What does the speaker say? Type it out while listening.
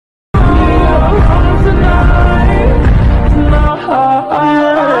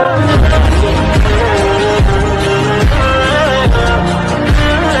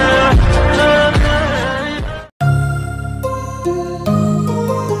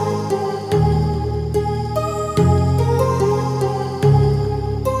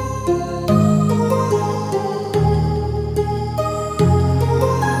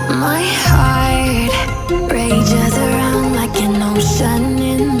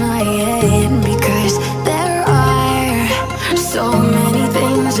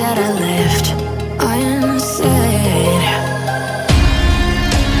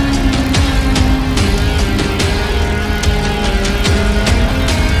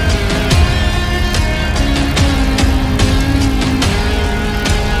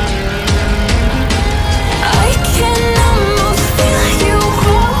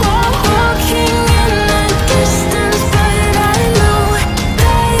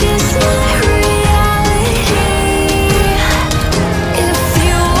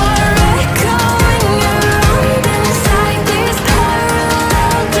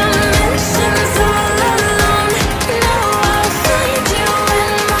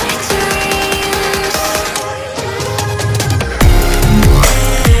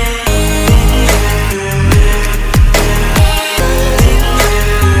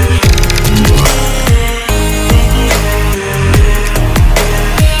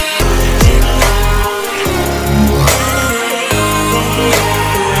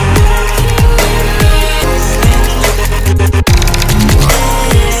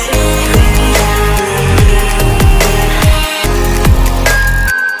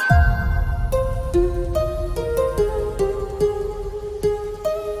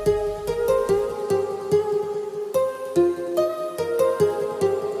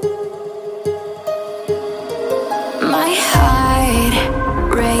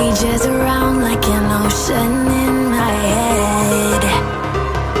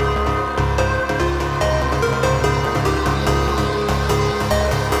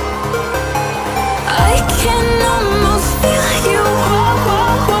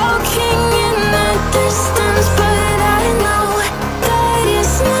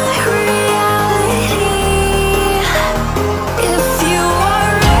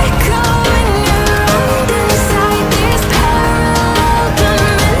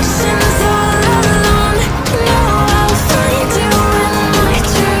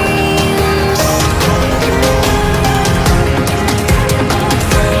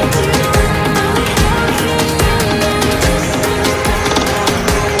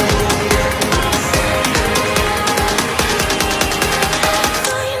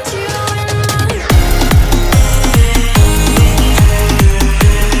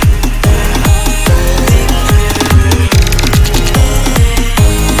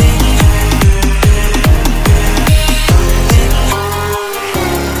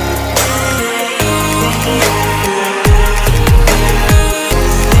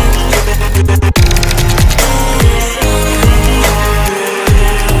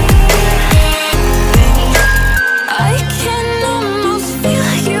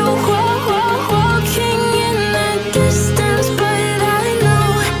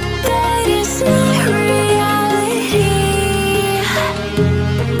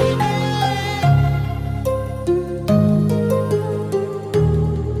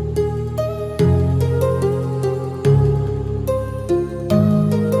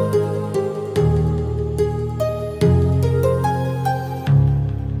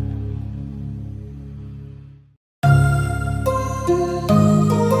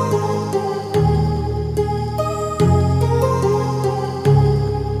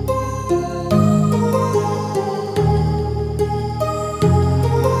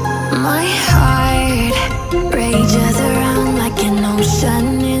My heart rages around like an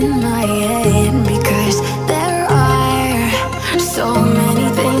ocean in my head, because there are so many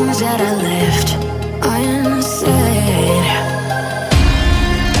things that I left unsaid.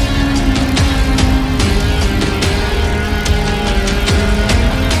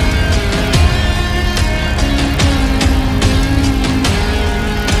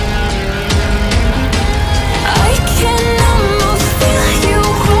 I can almost feel you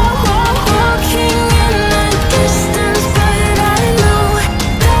walking in the distance, but I know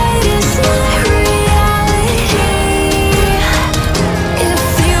that it's not reality. If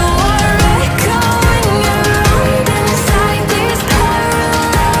you are echoing around inside these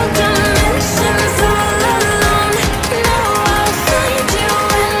parallel dimensions all alone, now I'll find you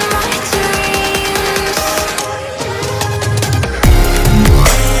in my dreams.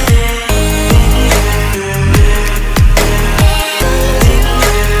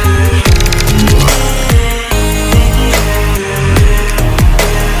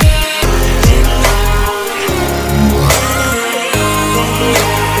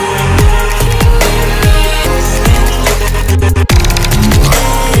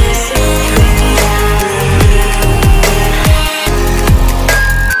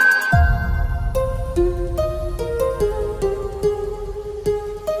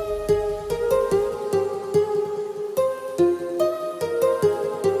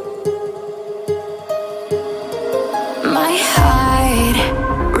 My heart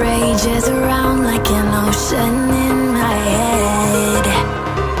rages around like an ocean in my head.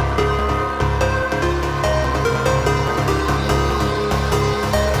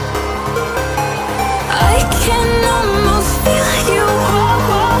 I can almost feel you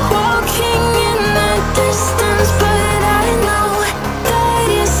walking in the distance, but I know that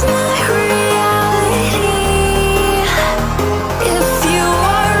it's not reality. If you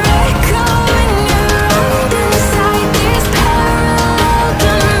are echoing around inside these parallel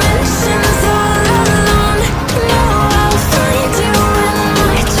dimensions all alone, now I'll find you in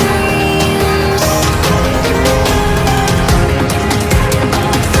my dreams.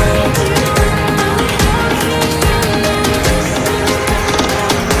 I'll find you in my walking in the distance.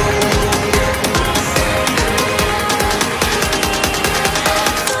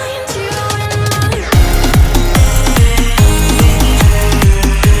 Find you in my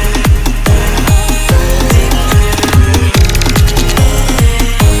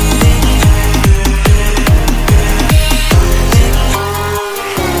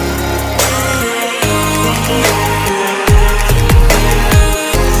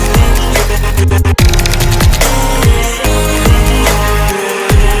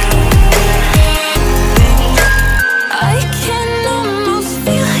I can almost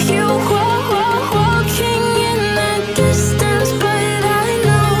feel you walking in the distance, but I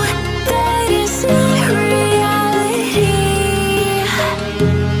know that it's not reality.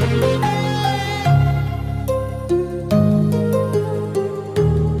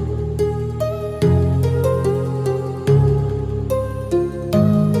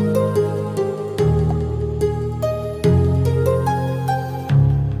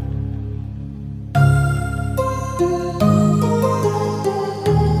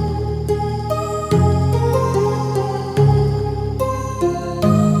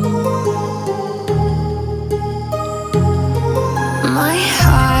 My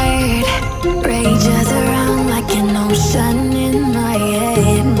heart rages around like an ocean in my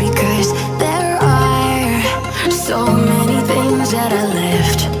head, because there are so many things that I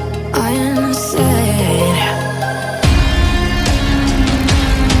left unsaid.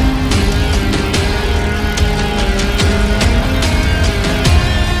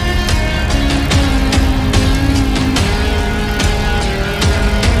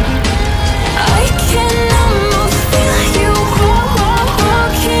 I can almost feel you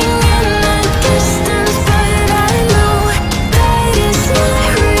walking in the distance, but I know that it's not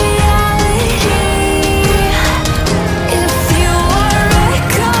reality. If you are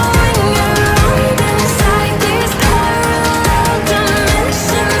echoing around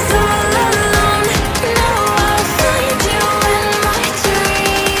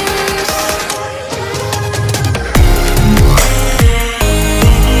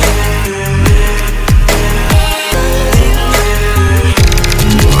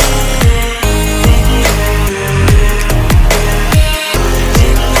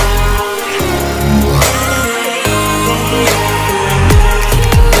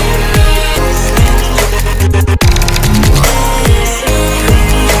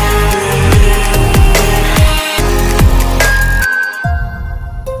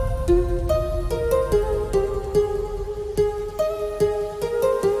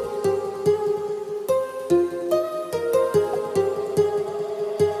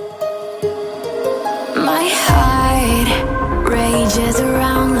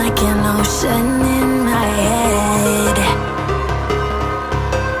an ocean in my head.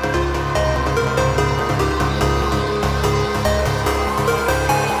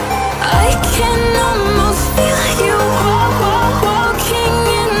 I can almost feel you walking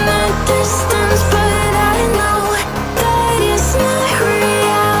in the distance, but I know that it's not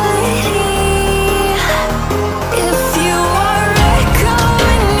reality. If you are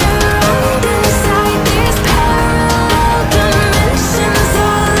echoing around inside these parallel dimensions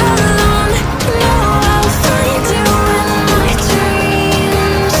all alone, know I'll find you in my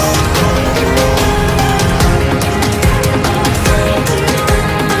dreams. I'll find you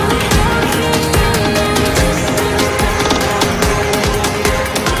in my walking in the distance.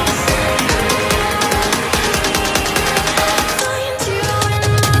 Find you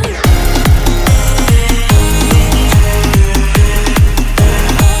in my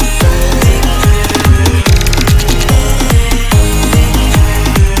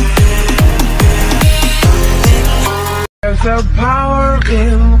There's a power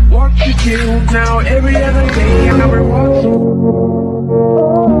in what you do. Now every other day I never watch you.